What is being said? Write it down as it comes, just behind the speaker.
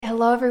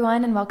Hello,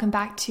 everyone, and welcome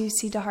back to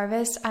Seed to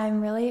Harvest. I'm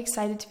really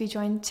excited to be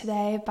joined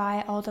today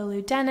by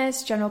Alda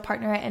Dennis, General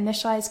Partner at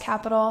Initialized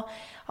Capital.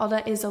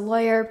 Alda is a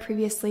lawyer,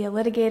 previously a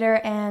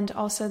litigator, and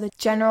also the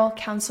General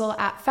Counsel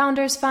at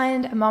Founders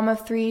Fund. A mom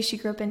of three, she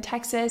grew up in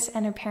Texas,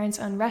 and her parents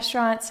own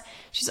restaurants.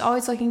 She's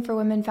always looking for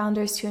women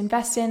founders to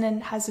invest in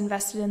and has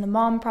invested in the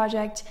Mom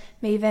Project,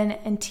 Maven,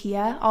 and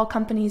Thiel, all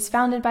companies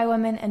founded by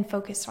women and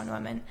focused on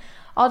women.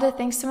 Alda,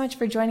 thanks so much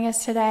for joining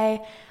us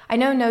today. I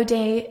know no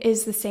day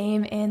is the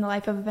same in the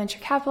life of a venture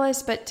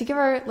capitalist, but to give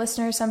our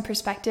listeners some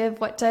perspective,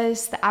 what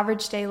does the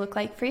average day look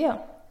like for you?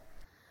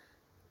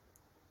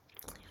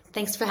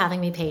 Thanks for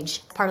having me,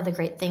 Paige. Part of the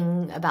great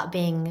thing about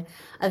being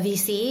a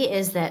VC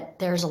is that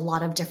there's a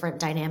lot of different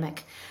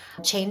dynamic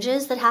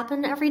changes that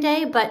happen every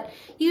day, but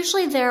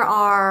usually there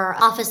are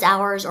office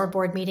hours or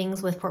board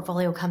meetings with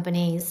portfolio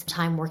companies,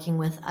 time working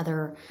with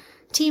other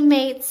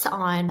teammates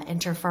on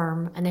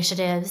interfirm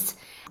initiatives.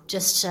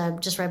 Just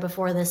right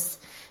before this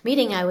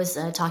meeting, I was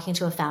talking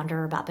to a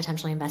founder about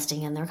potentially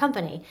investing in their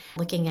company.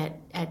 Looking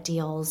at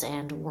deals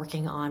and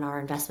working on our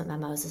investment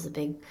memos is a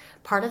big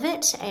part of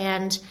it.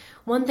 And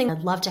one thing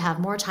I'd love to have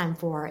more time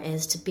for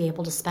is to be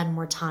able to spend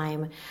more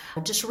time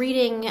just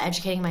reading,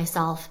 educating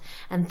myself,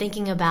 and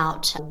thinking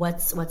about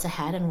what's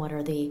ahead and what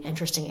are the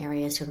interesting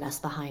areas to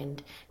invest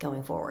behind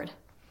going forward.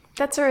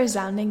 That's a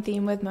resounding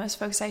theme with most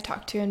folks I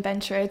talk to in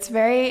venture. It's a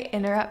very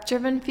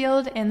interrupt-driven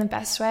field in the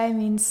best way. It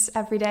means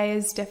every day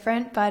is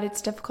different, but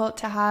it's difficult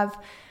to have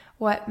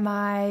what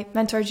my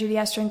mentor Judy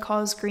Estrin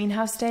calls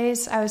greenhouse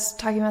days. I was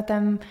talking about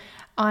them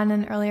on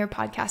an earlier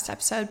podcast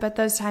episode, but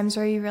those times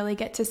where you really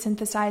get to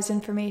synthesize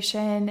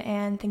information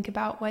and think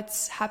about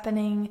what's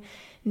happening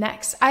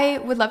next. I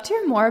would love to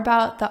hear more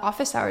about the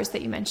office hours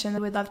that you mentioned. I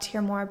would love to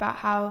hear more about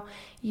how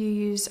you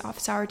use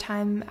office hour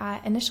time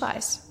at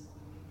Initialized.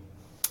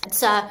 It's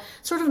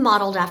sort of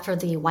modeled after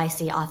the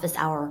YC office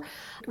hour.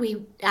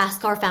 We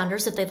ask our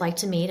founders if they'd like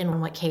to meet and on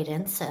what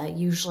cadence.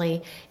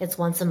 Usually it's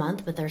once a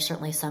month, but there's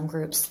certainly some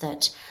groups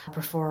that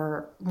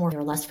prefer more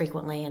or less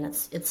frequently, and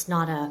it's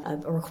not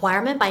a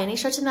requirement by any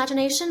stretch of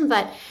imagination.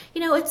 But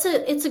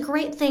it's a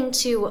great thing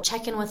to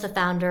check in with the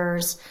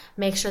founders,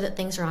 make sure that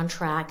things are on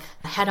track,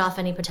 head off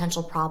any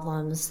potential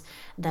problems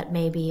that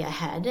may be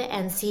ahead,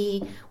 and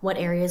see what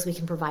areas we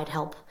can provide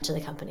help to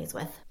the companies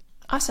with.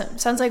 Awesome.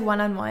 Sounds like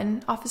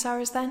one-on-one office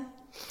hours then?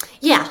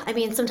 Yeah. I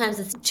mean, sometimes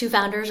it's 2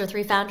 founders or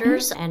 3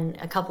 founders and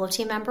a couple of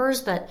team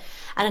members. But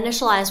at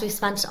Initialized, we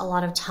spent a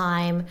lot of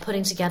time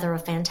putting together a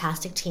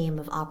fantastic team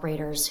of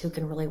operators who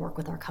can really work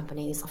with our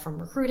companies from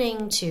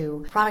recruiting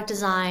to product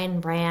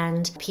design,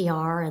 brand,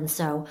 PR. And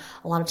so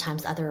a lot of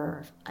times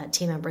other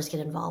team members get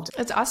involved.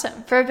 That's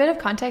awesome. For a bit of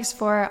context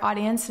for our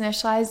audience,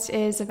 Initialized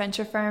is a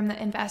venture firm that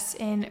invests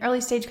in early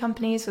stage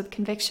companies with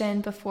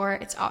conviction before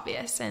it's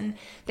obvious. And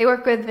they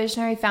work with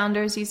visionary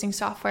founders using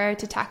software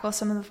to tackle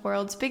some of the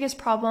world's biggest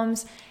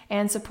problems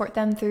and support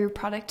them through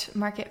product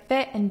market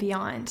fit and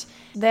beyond.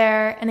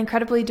 They're an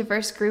incredibly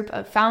diverse group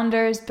of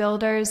founders,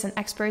 builders, and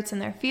experts in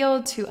their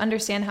fields who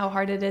understand how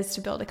hard it is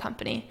to build a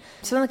company.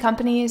 Some of the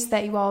companies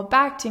that you all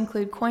backed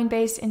include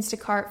Coinbase,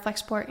 Instacart,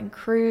 Flexport, and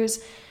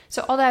Cruise.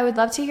 So Alda, I would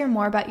love to hear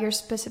more about your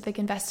specific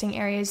investing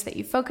areas that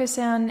you focus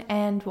on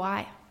and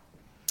why.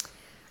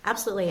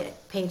 Absolutely,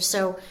 Paige.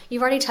 So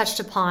you've already touched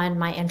upon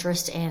my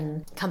interest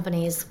in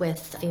companies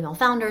with female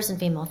founders and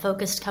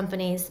female-focused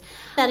companies.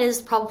 That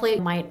is probably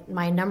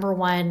my number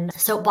one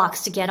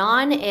soapbox to get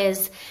on,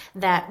 is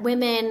that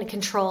women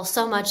control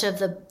so much of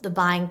the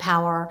buying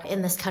power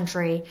in this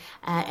country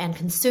and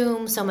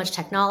consume so much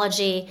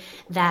technology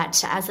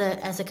that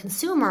as a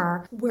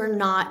consumer, we're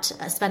not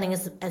spending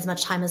as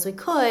much time as we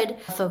could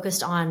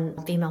focused on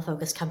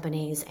female-focused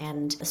companies,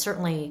 and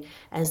certainly,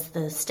 as the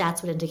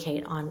stats would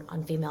indicate,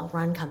 on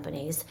female-run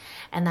companies.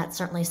 And that's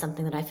certainly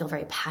something that I feel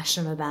very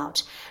passionate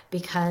about,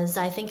 because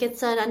I think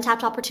it's an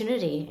untapped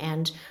opportunity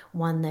and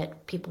one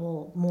that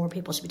more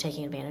people should be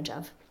taking advantage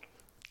of.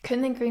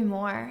 Couldn't agree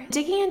more.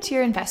 Digging into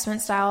your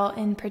investment style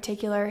in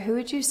particular, who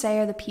would you say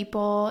are the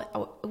people,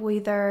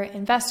 whether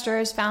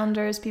investors,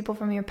 founders, people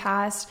from your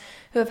past,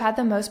 who have had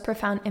the most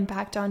profound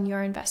impact on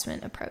your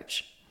investment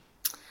approach?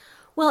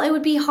 Well, it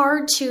would be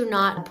hard to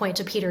not point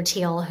to Peter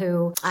Thiel,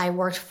 who I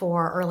worked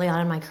for early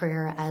on in my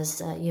career,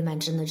 as you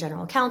mentioned, the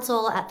general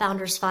counsel at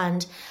Founders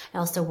Fund. I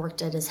also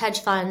worked at his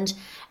hedge fund.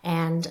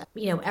 And,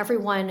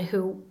 everyone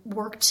who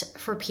worked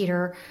for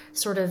Peter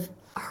sort of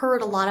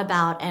heard a lot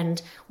about and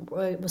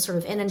was sort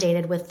of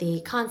inundated with the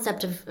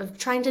concept of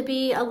trying to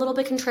be a little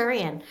bit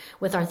contrarian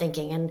with our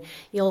thinking. And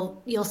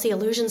you'll see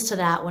allusions to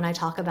that when I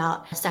talk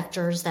about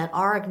sectors that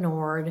are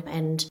ignored,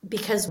 and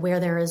because where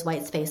there is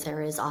white space,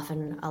 there is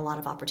often a lot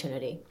of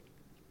opportunity.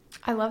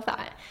 I love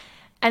that.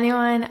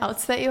 Anyone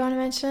else that you want to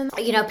mention?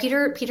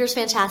 Peter's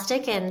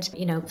fantastic, and,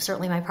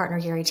 certainly my partner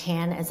Gary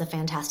Tan is a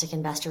fantastic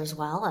investor as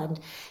well, and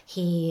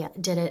he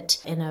did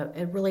it in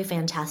a really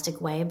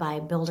fantastic way by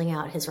building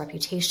out his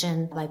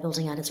reputation, by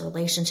building out his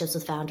relationships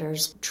with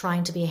founders,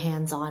 trying to be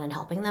hands-on and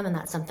helping them, and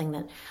that's something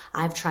that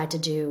I've tried to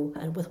do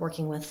with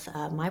working with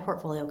my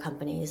portfolio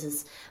companies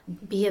is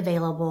be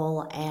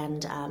available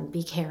and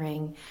be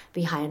caring,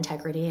 be high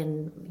integrity,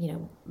 and,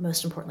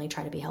 most importantly,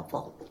 try to be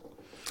helpful.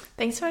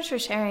 Thanks so much for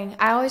sharing.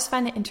 I always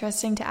find it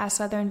interesting to ask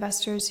other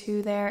investors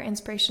who their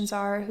inspirations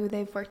are, who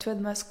they've worked with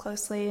most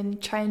closely,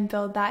 and try and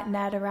build that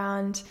net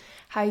around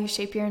how you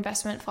shape your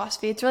investment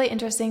philosophy. It's really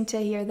interesting to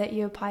hear that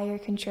you apply your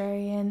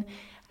contrarian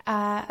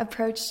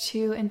approach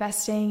to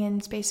investing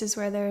in spaces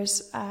where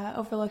there's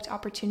overlooked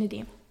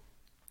opportunity.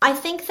 I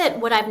think that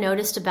what I've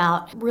noticed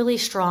about really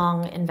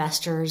strong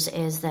investors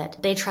is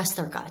that they trust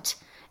their gut.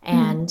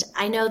 And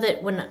I know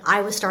that when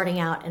I was starting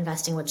out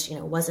investing, which,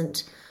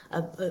 wasn't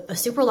a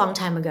super long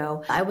time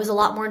ago, I was a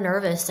lot more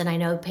nervous. And I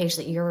know, Paige,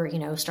 that you're,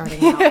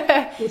 starting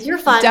out with your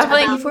fund.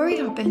 Definitely. Before we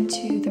hop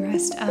into the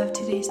rest of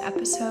today's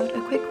episode,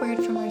 a quick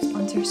word from our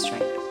sponsor,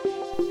 Stripe.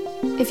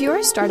 If you're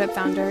a startup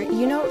founder,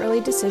 you know early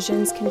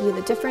decisions can be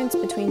the difference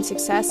between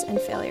success and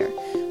failure.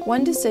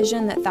 One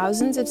decision that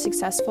thousands of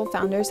successful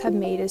founders have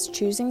made is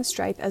choosing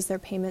Stripe as their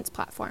payments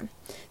platform.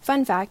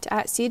 Fun fact,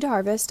 at Seed to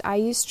Harvest, I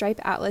used Stripe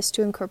Atlas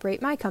to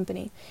incorporate my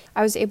company.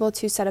 I was able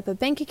to set up a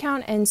bank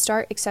account and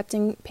start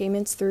accepting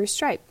payments through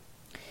Stripe.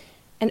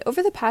 And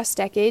over the past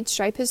decade,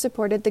 Stripe has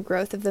supported the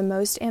growth of the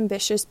most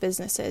ambitious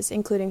businesses,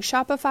 including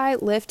Shopify,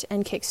 Lyft,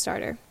 and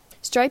Kickstarter.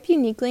 Stripe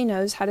uniquely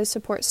knows how to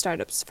support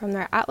startups, from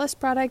their Atlas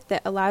product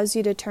that allows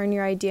you to turn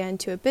your idea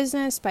into a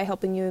business by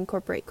helping you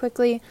incorporate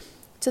quickly,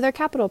 to their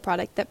capital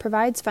product that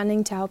provides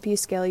funding to help you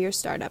scale your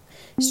startup.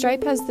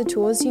 Stripe has the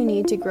tools you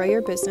need to grow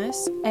your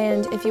business,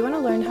 and if you want to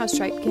learn how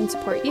Stripe can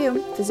support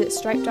you, visit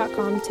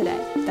stripe.com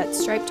today.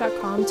 That's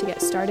stripe.com to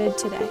get started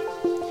today.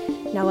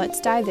 Now let's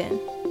dive in.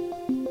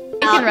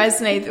 I can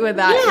resonate with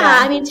that.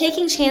 Yeah, I mean,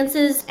 taking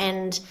chances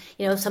and,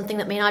 something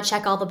that may not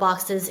check all the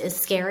boxes is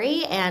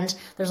scary, and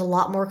there's a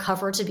lot more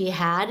cover to be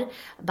had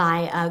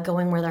by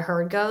going where the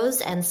herd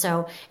goes. And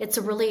so it's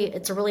a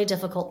really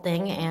difficult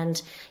thing.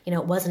 And,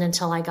 it wasn't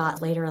until I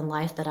got later in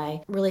life that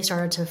I really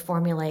started to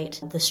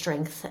formulate the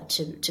strength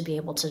to be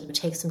able to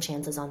take some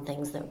chances on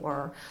things that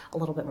were a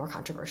little bit more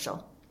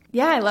controversial.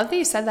 Yeah, I love that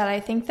you said that. I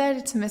think that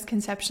it's a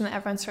misconception that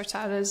everyone starts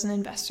out as an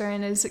investor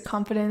and is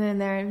confident in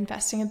their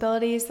investing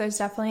abilities. There's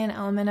definitely an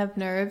element of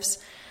nerves.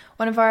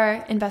 One of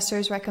our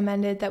investors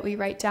recommended that we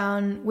write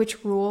down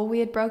which rule we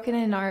had broken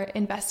in our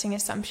investing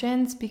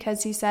assumptions,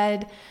 because he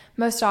said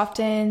most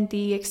often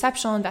the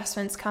exceptional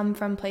investments come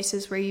from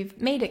places where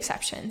you've made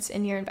exceptions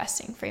in your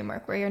investing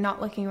framework, where you're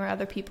not looking where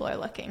other people are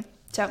looking.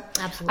 So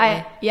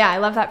absolutely. I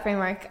love that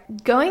framework.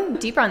 Going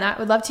deeper on that,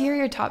 would love to hear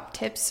your top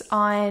tips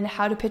on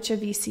how to pitch a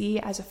VC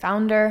as a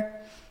founder.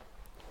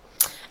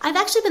 I've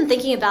actually been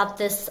thinking about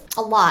this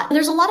a lot.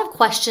 There's a lot of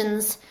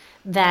questions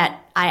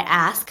that I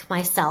ask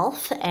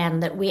myself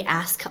and that we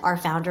ask our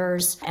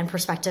founders and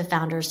prospective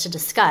founders to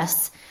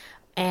discuss.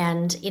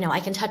 And, I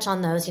can touch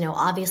on those.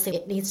 Obviously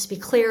it needs to be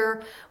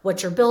clear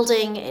what you're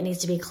building. It needs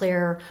to be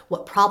clear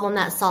what problem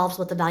that solves,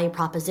 what the value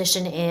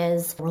proposition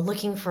is. We're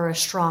looking for a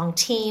strong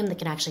team that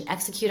can actually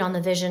execute on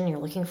the vision. You're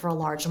looking for a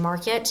large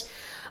market.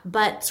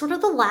 But sort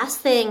of the last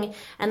thing,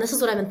 and this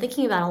is what I've been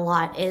thinking about a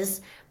lot,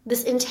 is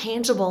this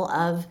intangible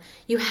of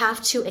you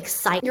have to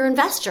excite your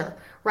investor,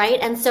 right?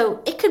 And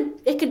so it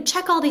could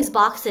check all these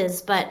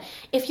boxes, but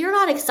if you're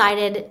not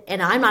excited,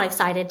 and I'm not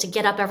excited to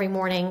get up every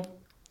morning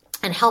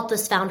and help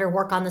this founder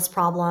work on this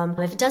problem,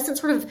 if it doesn't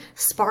sort of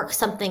spark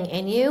something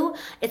in you,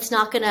 it's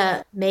not going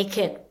to make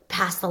it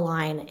past the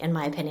line, in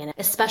my opinion,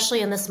 especially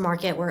in this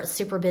market where it's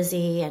super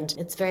busy and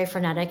it's very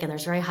frenetic and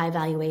there's very high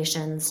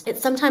valuations.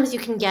 Sometimes you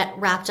can get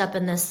wrapped up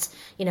in this,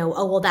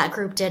 that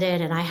group did it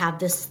and I have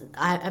this,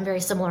 I'm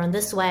very similar in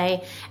this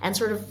way, and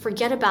sort of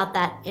forget about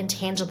that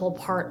intangible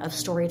part of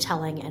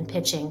storytelling and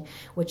pitching,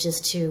 which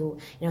is to,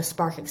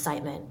 spark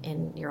excitement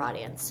in your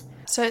audience.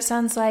 So it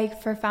sounds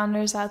like for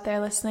founders out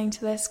there listening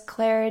to this,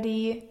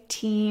 clarity,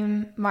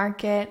 team,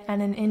 market,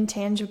 and an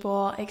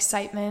intangible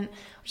excitement,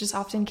 which is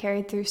often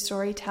carried through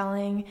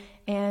storytelling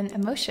and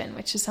emotion,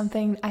 which is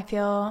something I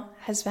feel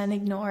has been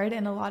ignored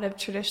in a lot of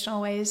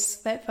traditional ways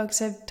that folks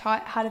have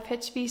taught how to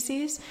pitch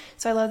VCs.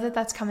 So I love that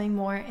that's coming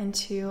more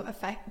into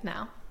effect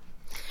now.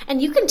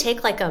 And you can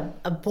take like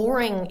a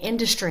boring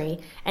industry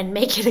and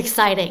make it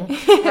exciting,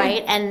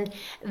 right? And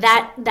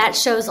that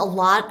shows a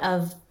lot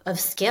of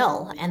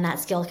skill, and that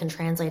skill can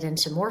translate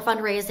into more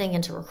fundraising,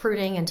 into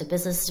recruiting, into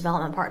business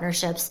development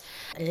partnerships.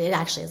 It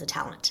actually is a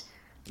talent.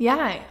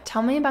 Yeah.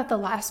 Tell me about the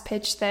last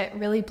pitch that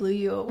really blew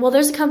you. Well,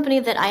 there's a company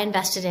that I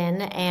invested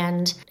in,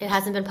 and it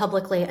hasn't been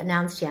publicly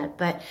announced yet,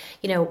 but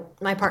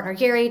my partner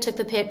Gary took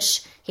the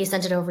pitch. He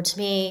sent it over to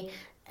me.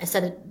 I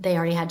said they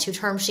already had 2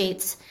 term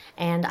sheets,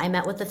 and I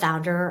met with the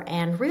founder,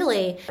 and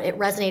really it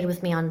resonated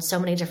with me on so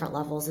many different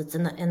levels. It's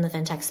in the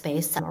fintech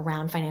space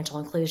around financial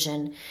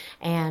inclusion,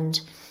 and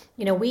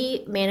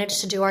we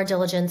managed to do our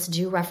diligence,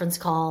 do reference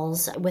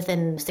calls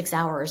within 6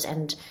 hours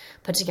and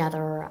put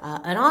together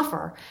an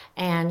offer.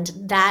 And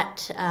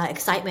that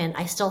excitement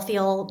I still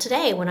feel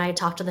today when I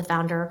talk to the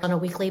founder on a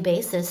weekly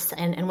basis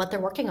and what they're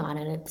working on.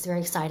 And it's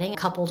very exciting,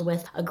 coupled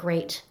with a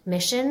great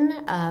mission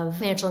of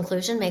financial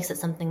inclusion makes it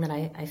something that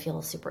I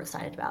feel super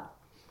excited about.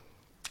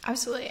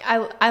 Absolutely.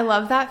 I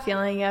love that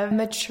feeling of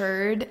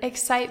matured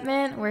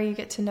excitement where you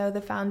get to know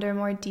the founder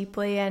more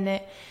deeply and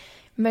it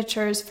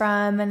matures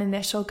from an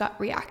initial gut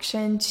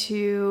reaction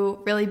to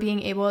really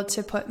being able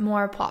to put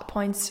more plot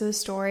points to the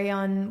story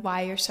on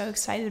why you're so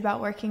excited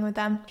about working with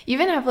them. You've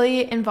been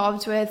heavily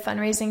involved with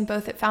fundraising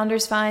both at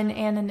Founders Fund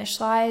and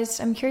Initialized.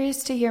 I'm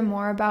curious to hear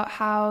more about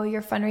how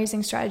your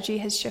fundraising strategy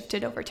has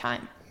shifted over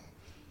time.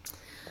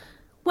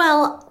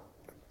 Well,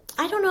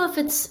 I don't know if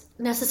it's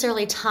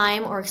necessarily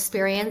time or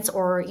experience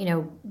or,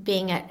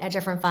 being at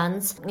different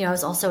funds. I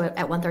was also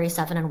at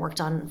 137 and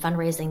worked on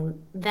fundraising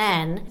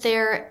then.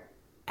 There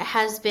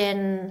has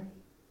been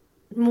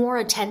more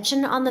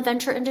attention on the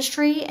venture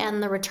industry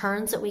and the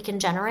returns that we can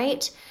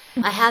generate.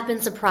 I have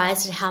been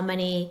surprised at how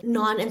many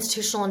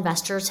non-institutional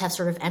investors have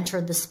sort of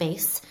entered the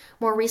space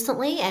more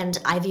recently, and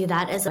I view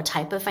that as a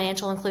type of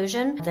financial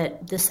inclusion,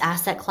 that this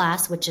asset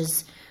class, which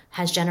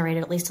has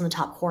generated, at least in the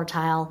top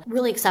quartile,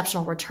 really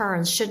exceptional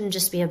returns, shouldn't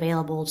just be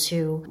available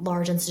to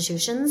large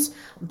institutions,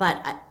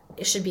 but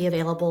it should be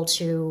available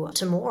to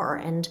more.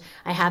 And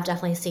I have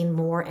definitely seen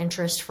more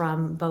interest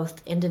from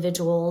both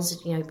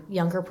individuals,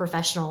 younger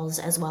professionals,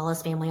 as well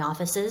as family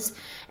offices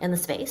in the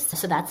space.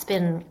 So that's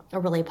been a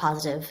really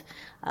positive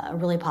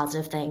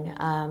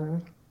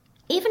thing.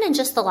 Even in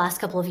just the last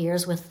couple of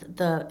years with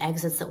the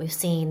exits that we've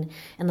seen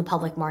in the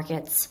public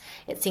markets,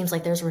 it seems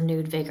like there's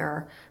renewed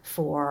vigor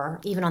for,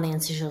 even on the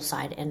institutional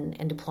side,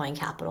 in deploying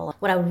capital.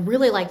 What I would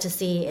really like to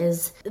see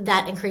is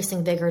that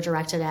increasing vigor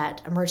directed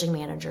at emerging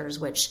managers,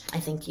 which I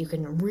think you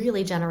can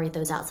really generate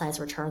those outsized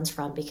returns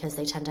from because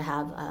they tend to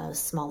have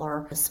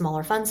smaller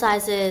fund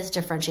sizes,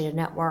 differentiated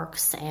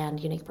networks, and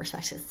unique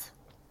perspectives.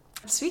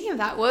 Speaking of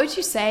that, what would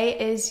you say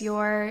is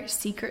your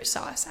secret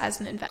sauce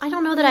as an investor? I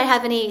don't know that I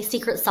have any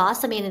secret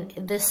sauce. I mean,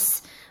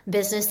 this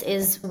business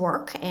is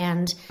work,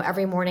 and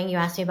every morning you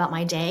ask me about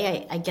my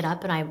day, I get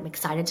up and I'm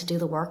excited to do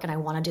the work and I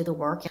want to do the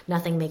work.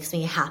 Nothing makes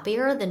me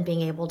happier than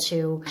being able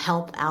to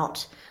help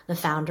out the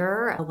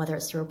founder, whether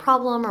it's through a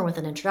problem or with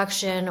an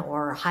introduction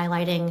or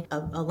highlighting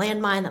a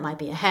landmine that might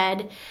be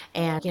ahead,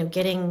 and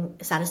getting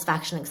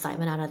satisfaction and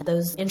excitement out of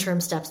those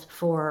interim steps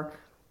before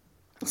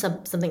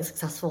something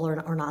successful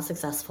or not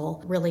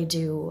successful really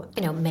do,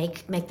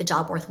 make the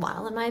job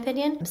worthwhile, in my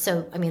opinion.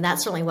 So, I mean,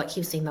 that's certainly what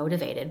keeps me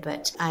motivated,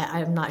 but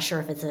I'm not sure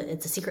if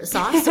it's a secret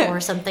sauce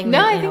or something.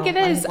 No, I think it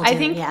is. I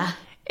think yeah.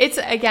 It's,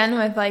 again,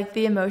 with like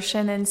the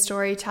emotion and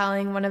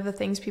storytelling, one of the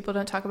things people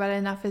don't talk about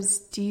enough is,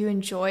 do you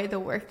enjoy the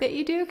work that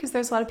you do? Because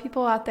there's a lot of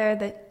people out there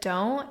that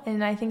don't.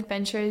 And I think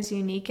venture is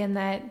unique in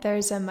that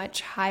there's a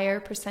much higher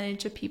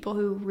percentage of people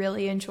who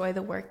really enjoy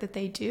the work that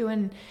they do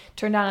and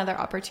turn down other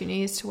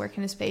opportunities to work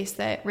in a space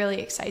that really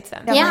excites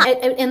them. Yeah,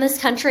 in this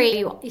country,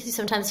 you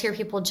sometimes hear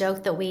people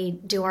joke that we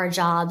do our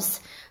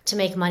jobs to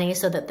make money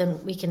so that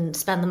then we can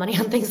spend the money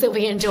on things that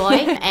we enjoy.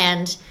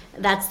 And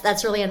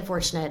that's really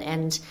unfortunate.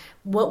 And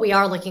what we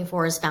are looking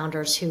for is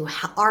founders who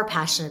are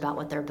passionate about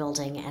what they're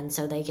building. And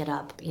so they get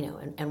up,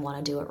 and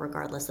want to do it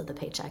regardless of the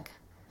paycheck.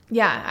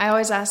 Yeah, I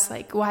always ask,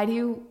 why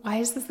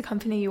is this the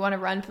company you want to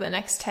run for the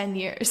next 10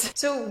 years?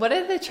 So what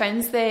are the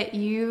trends that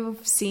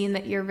you've seen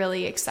that you're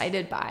really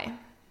excited by?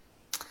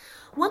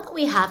 One that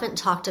we haven't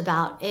talked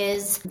about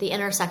is the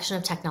intersection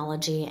of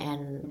technology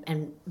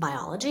and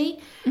biology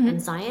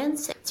and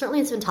science. Certainly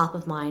it's been top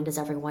of mind as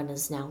everyone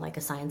is now like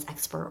a science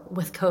expert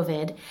with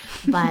COVID.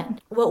 But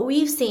what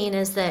we've seen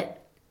is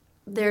that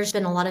there's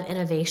been a lot of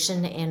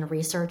innovation in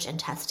research and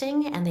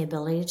testing and the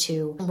ability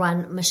to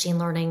run machine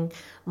learning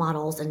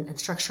models and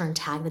structure and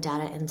tag the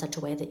data in such a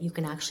way that you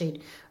can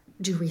actually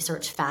do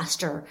research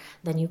faster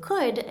than you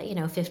could,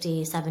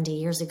 50, 70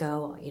 years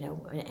ago,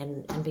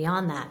 and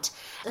beyond that.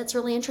 That's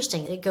really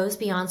interesting. It goes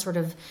beyond sort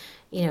of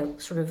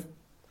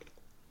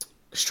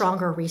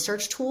stronger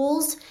research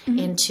tools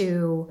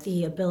into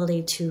the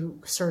ability to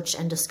search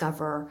and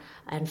discover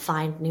and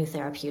find new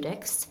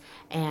therapeutics.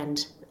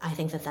 And I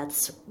think that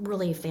that's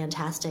really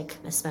fantastic,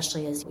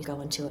 especially as we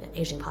go into an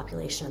aging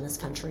population in this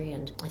country.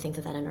 And I think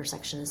that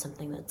intersection is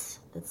something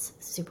that's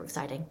super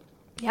exciting.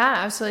 Yeah,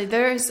 absolutely.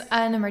 There's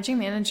an emerging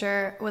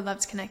manager would love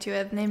to connect you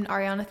with named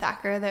Ariana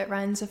Thacker that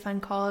runs a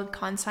fund called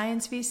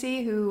Conscience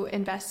VC, who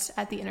invests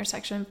at the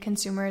intersection of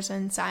consumers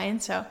and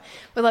science. So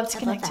we'd love to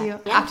connect you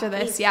after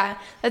this. Please. Yeah,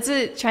 that's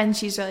a trend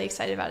she's really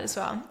excited about as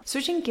well.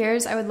 Switching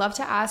gears, I would love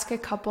to ask a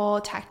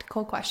couple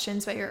tactical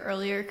questions about your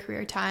earlier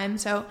career time.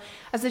 So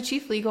as the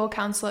chief legal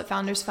counsel at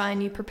Founders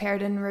Fund, you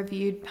prepared and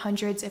reviewed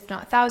hundreds, if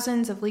not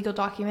thousands, of legal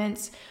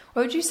documents.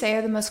 What would you say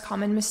are the most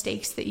common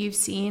mistakes that you've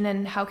seen,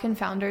 and how can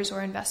founders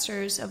or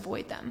investors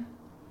avoid them?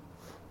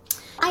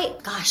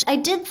 I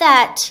did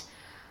that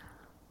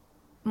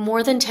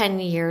more than 10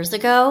 years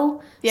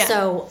ago. Yeah.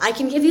 So I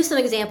can give you some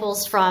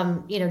examples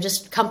from,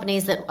 just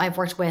companies that I've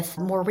worked with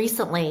more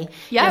recently.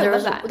 Yeah, there I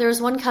love that. There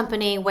was one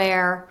company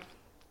where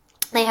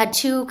they had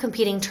two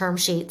competing term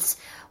sheets,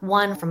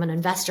 one from an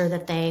investor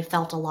that they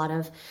felt a lot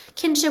of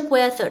kinship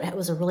with. It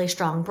was a really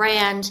strong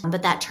brand,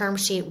 but that term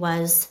sheet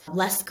was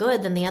less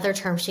good than the other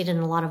term sheet in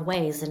a lot of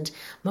ways. And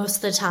most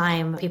of the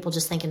time, people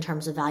just think in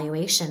terms of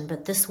valuation,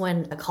 but this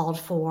one called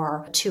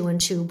for a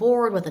 2-and-2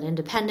 board with an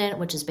independent,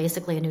 which is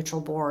basically a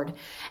neutral board,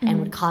 and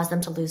would cause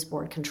them to lose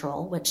board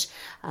control, which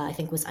I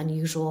think was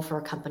unusual for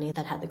a company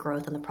that had the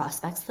growth and the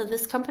prospects of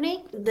this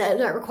company.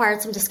 That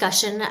required some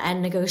discussion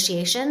and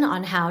negotiation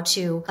on how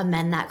to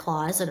amend that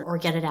clause or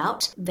get it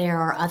out. There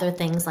are other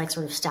things like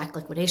sort of stacked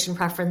liquidation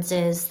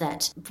preferences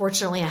that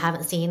fortunately I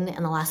haven't seen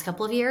in the last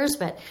couple of years,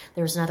 but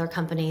there's another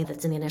company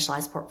that's in the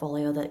Initialized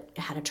portfolio that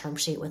had a term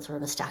sheet with sort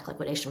of a stacked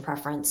liquidation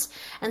preference.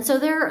 And so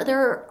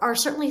there are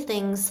certainly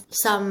things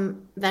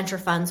some venture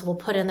funds will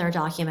put in their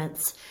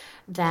documents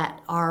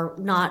that are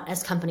not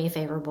as company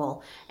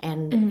favorable.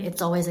 And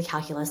it's always a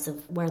calculus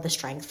of where the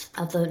strength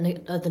of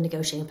the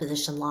negotiating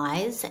position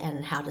lies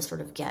and how to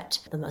sort of get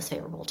the most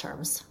favorable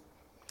terms.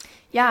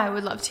 Yeah, I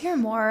would love to hear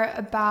more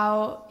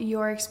about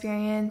your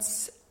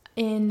experience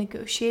in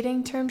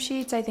negotiating term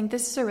sheets. I think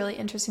this is a really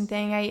interesting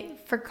thing.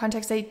 For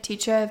context, I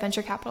teach a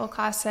venture capital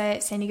class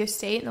at San Diego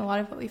State, and a lot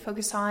of what we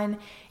focus on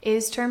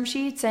is term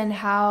sheets and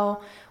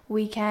how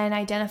we can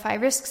identify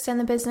risks in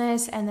the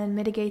business and then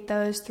mitigate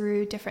those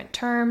through different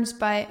terms.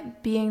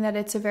 But being that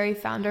it's a very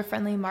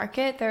founder-friendly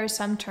market, there are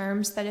some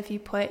terms that if you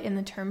put in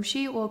the term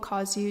sheet will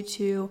cause you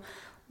to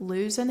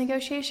lose a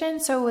negotiation.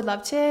 So would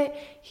love to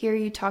hear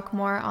you talk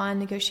more on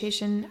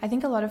negotiation. I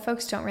think a lot of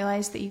folks don't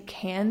realize that you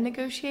can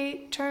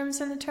negotiate terms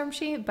in the term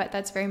sheet, but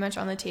that's very much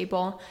on the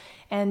table.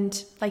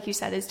 And like you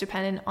said, is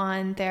dependent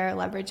on their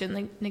leverage in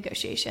the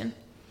negotiation.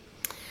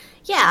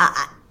 Yeah.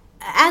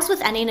 As with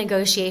any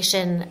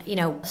negotiation,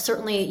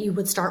 certainly you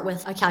would start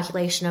with a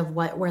calculation of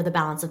where the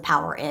balance of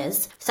power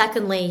is.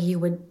 Secondly, you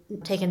would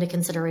take into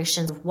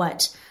consideration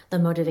what the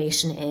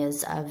motivation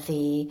is of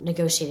the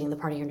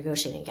party you're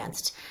negotiating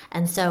against.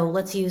 And so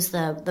let's use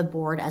the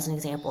board as an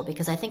example,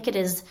 because I think it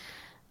is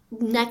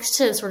next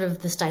to sort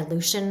of this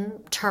dilution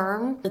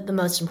term, the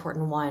most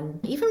important one,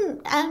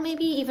 and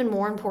maybe even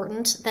more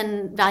important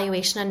than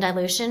valuation and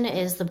dilution,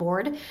 is the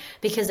board,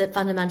 because it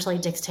fundamentally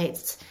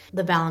dictates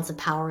the balance of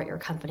power at your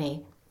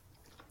company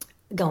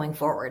going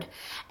forward.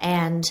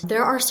 And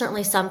there are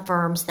certainly some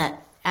firms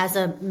that, as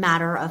a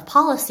matter of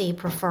policy,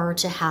 prefer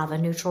to have a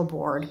neutral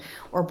board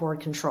or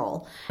board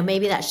control.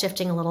 Maybe that's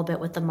shifting a little bit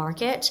with the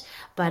market,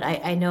 but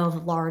I know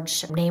of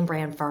large name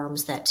brand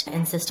firms that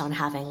insist on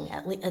having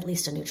at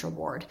least a neutral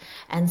board.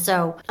 And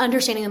so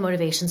understanding the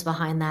motivations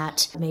behind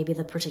that, maybe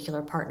the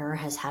particular partner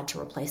has had to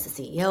replace the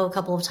CEO a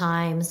couple of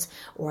times,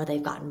 or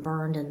they've gotten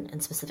burned in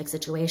specific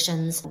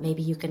situations.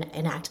 Maybe you can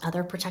enact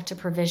other protective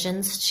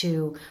provisions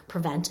to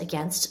prevent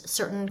against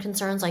certain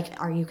concerns, like,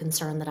 are you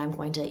concerned that I'm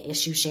going to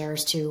issue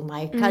shares to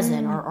my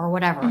cousin or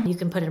whatever? You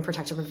can put in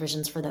protective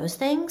provisions for those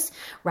things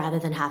rather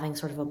than having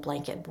sort of a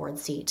blanket board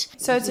seat.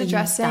 So it's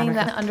addressing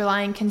the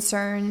underlying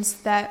concerns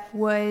that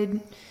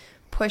would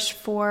push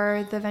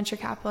for the venture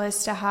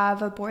capitalists to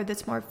have a board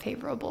that's more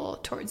favorable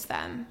towards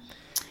them.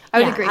 I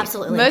would agree.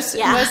 Absolutely. Most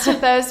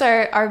of those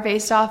are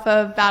based off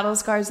of battle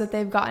scars that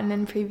they've gotten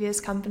in previous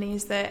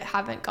companies that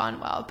haven't gone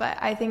well. But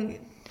I think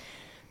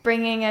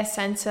bringing a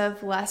sense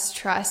of less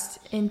trust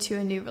into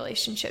a new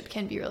relationship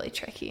can be really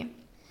tricky.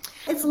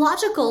 It's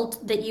logical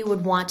that you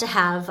would want to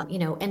have,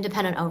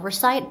 independent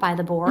oversight by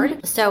the board.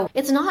 Mm-hmm. So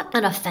it's not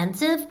an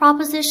offensive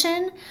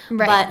proposition,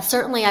 right, but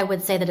certainly I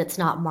would say that it's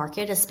not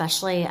market,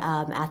 especially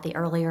at the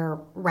earlier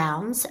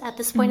rounds at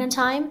this point in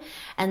time.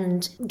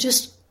 And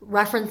just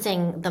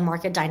referencing the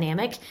market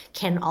dynamic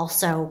can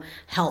also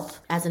help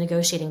as a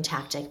negotiating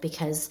tactic,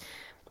 because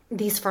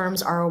these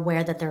firms are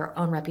aware that their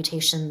own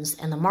reputations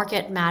in the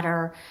market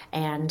matter,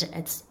 and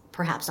it's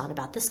perhaps not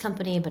about this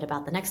company, but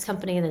about the next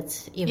company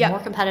that's even more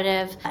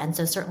competitive. And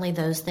so certainly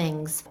those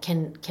things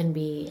can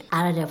be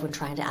additive when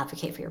trying to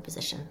advocate for your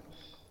position.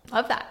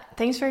 Love that.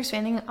 Thanks for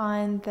expanding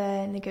on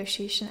the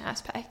negotiation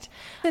aspect.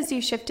 As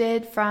you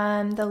shifted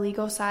from the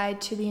legal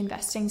side to the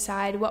investing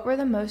side, what were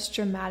the most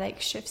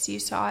dramatic shifts you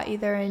saw,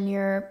 either in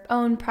your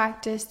own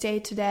practice day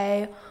to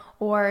day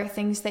or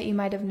things that you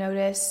might have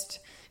noticed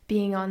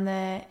being on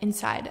the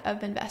inside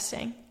of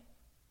investing?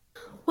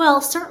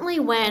 Well, certainly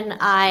when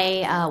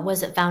I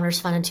was at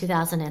Founders Fund in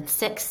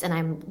 2006, and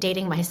I'm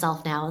dating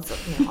myself now, it's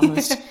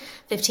almost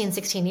 15,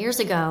 16 years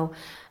ago,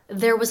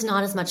 there was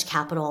not as much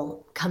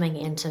capital coming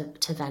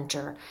into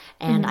venture.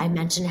 And I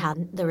mentioned how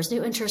there was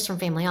new interest from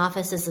family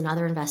offices and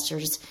other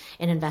investors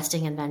in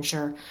investing in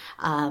venture.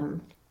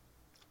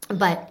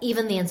 But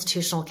even the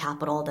institutional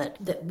capital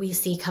that we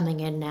see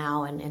coming in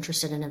now and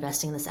interested in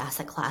investing in this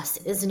asset class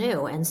is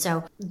new. And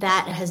so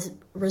that has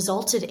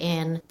resulted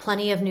in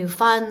plenty of new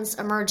funds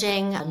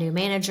emerging, new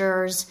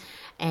managers,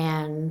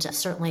 And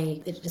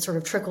certainly it sort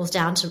of trickles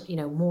down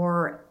to,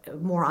 more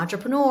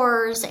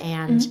entrepreneurs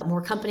and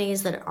more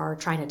companies that are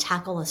trying to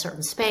tackle a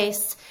certain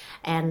space,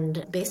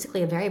 and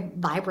basically a very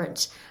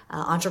vibrant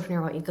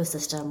entrepreneurial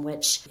ecosystem,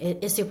 which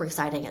is super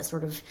exciting. It's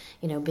sort of,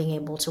 being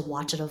able to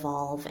watch it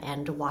evolve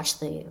and to watch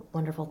the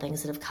wonderful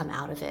things that have come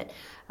out of it.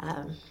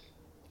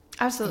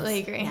 Absolutely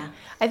agree. Yeah.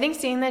 I think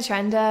seeing the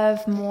trend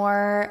of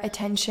more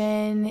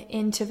attention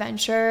into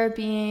venture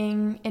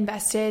being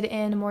invested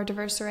in a more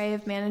diverse array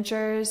of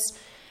managers.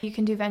 You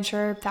can do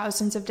venture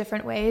thousands of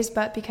different ways,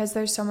 but because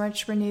there's so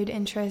much renewed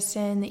interest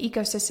in the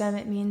ecosystem,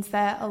 it means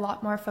that a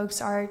lot more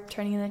folks are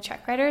turning in the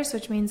check writers,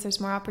 which means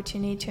there's more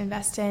opportunity to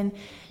invest in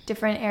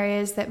different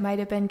areas that might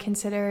have been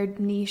considered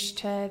niche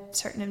to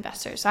certain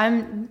investors. So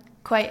I'm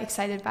quite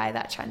excited by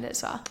that trend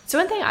as well. So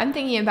one thing I'm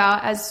thinking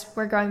about as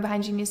we're growing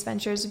behind Genius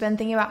Ventures, we've been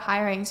thinking about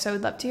hiring. So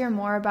I'd love to hear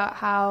more about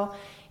how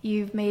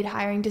you've made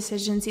hiring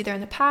decisions either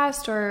in the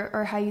past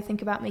or how you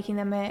think about making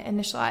them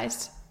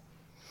initialized.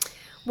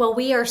 Well,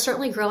 we are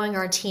certainly growing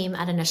our team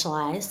at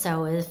Initialized.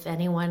 So if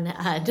anyone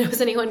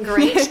knows anyone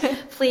great,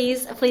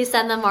 please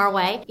send them our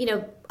way.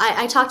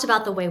 I talked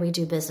about the way we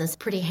do business,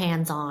 pretty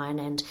hands-on,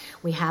 and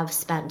we have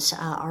spent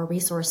our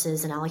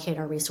resources and allocate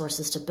our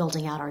resources to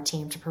building out our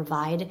team to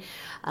provide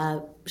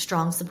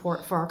strong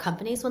support for our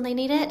companies when they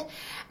need it.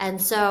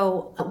 And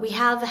so we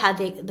have had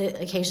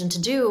the occasion to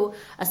do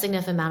a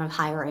significant amount of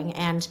hiring.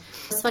 And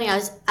it's funny, I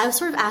was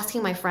sort of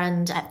asking my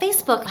friend at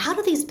Facebook, how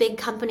do these big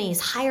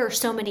companies hire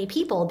so many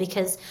people?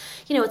 Because,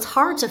 it's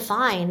hard to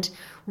find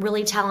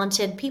really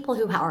talented people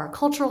who are a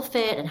cultural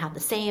fit and have the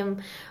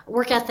same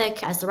work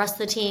ethic as the rest of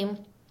the team.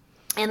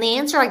 And the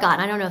answer I got,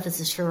 and I don't know if this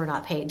is true or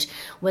not, Paige,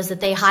 was that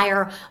they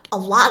hire a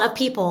lot of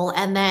people,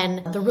 and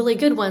then the really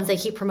good ones they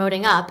keep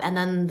promoting up, and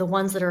then the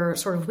ones that are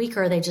sort of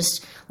weaker, they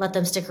just let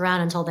them stick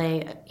around until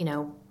they,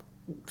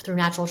 through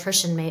natural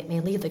attrition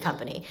may leave the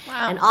company.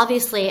 Wow. And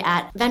obviously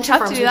at venture Tough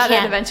firms, to do that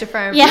at a venture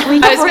firm. Yeah,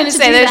 I was going to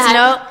say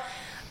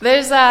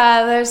there's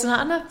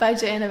not enough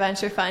budget in a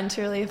venture fund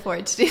to really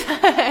afford to do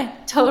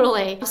that.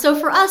 Totally. So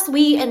for us,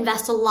 we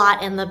invest a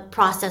lot in the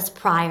process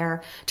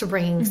prior to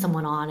bringing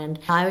someone on. And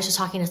I was just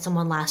talking to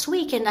someone last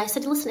week, and I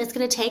said, listen, it's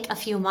going to take a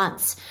few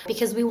months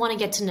because we want to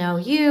get to know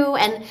you.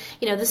 And,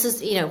 this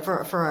is,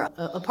 for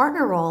a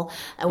partner role,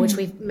 which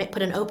we've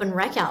put an open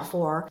rec out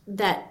for,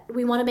 that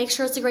we want to make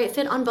sure it's a great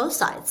fit on both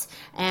sides.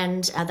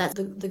 And that's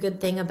the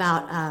good thing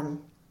about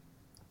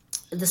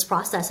this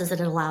process is that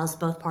it allows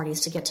both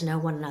parties to get to know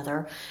one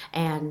another.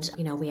 And,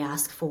 we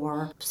ask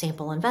for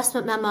sample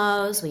investment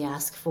memos. We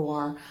ask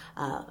for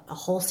a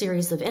whole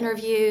series of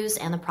interviews,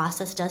 and the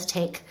process does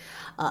take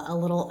a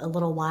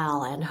little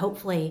while. And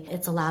hopefully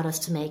it's allowed us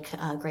to make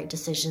great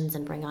decisions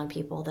and bring on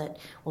people that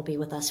will be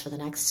with us for the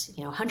next,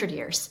 100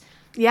 years.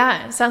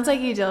 Yeah, it sounds like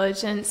you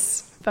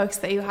diligence folks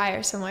that you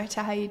hire similar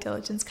to how you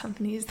diligence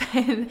companies that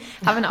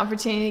have an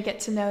opportunity to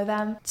get to know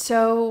them.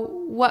 So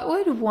what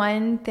would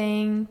one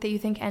thing that you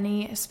think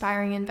any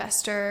aspiring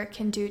investor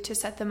can do to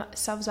set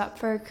themselves up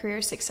for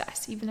career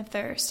success, even if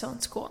they're still in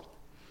school?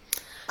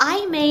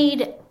 I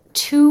made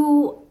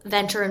 2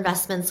 venture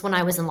investments when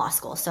I was in law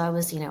school. So I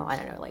was,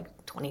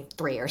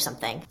 23 or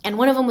something. And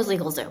one of them was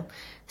LegalZoom.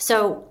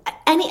 So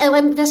I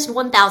invested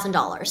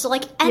 $1,000. So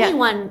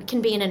anyone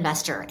can be an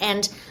investor.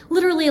 And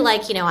literally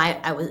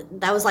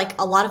that was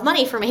a lot of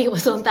money for me. It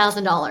was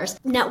 $1,000.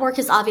 Network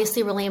is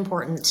obviously really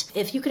important.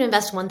 If you could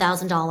invest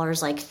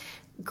 $1,000,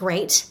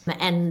 great.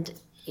 And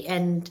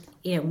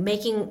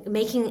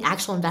making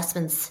actual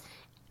investments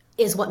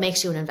is what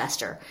makes you an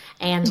investor.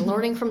 And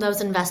learning from those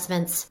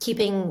investments,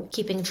 keeping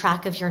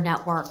track of your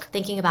network,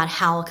 thinking about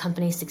how a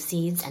company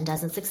succeeds and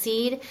doesn't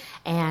succeed,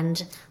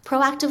 and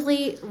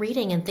proactively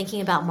reading and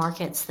thinking about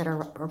markets that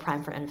are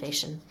prime for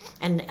innovation.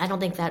 And I don't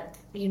think that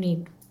you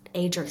need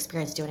age or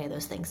experience to do any of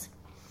those things.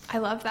 I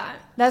love that.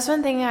 That's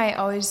one thing I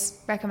always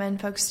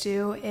recommend folks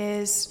do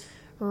is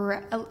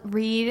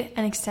read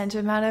an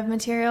extensive amount of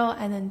material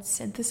and then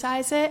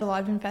synthesize it. A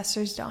lot of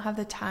investors don't have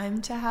the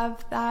time to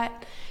have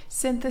that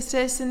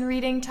synthesis and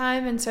reading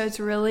time, and so it's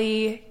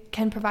really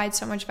can provide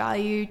so much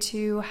value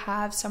to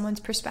have someone's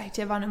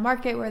perspective on a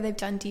market where they've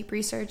done deep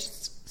research.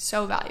 It's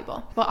so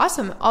valuable. Well,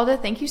 awesome. Alda,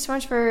 thank you so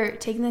much for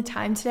taking the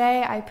time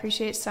today. I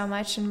appreciate it so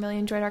much and really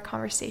enjoyed our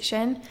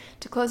conversation.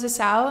 To close this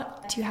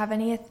out, do you have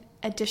any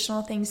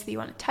additional things that you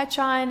want to touch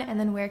on, and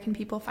then where can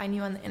people find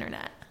you on the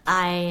internet?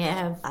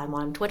 I'm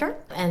on Twitter,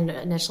 and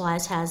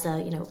Initialized has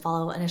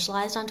follow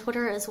Initialized on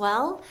Twitter as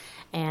well,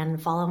 and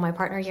follow my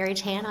partner Gary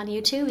Tan on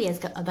YouTube. He has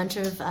got a bunch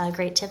of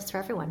great tips for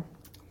everyone.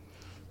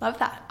 Love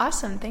that.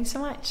 Awesome. Thanks so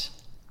much.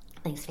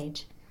 Thanks,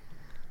 Paige.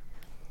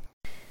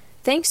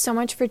 Thanks so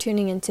much for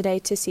tuning in today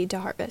to Seed to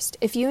Harvest.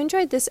 If you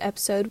enjoyed this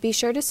episode, be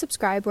sure to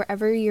subscribe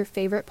wherever your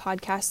favorite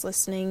podcast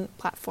listening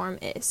platform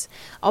is.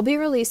 I'll be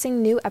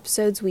releasing new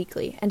episodes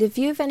weekly, and if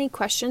you have any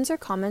questions or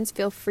comments,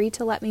 feel free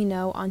to let me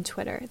know on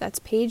Twitter. That's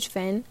Paige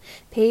Finn,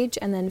 Paige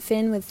and then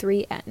Finn with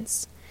 3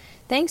 N's.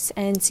 Thanks,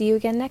 and see you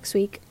again next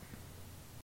week.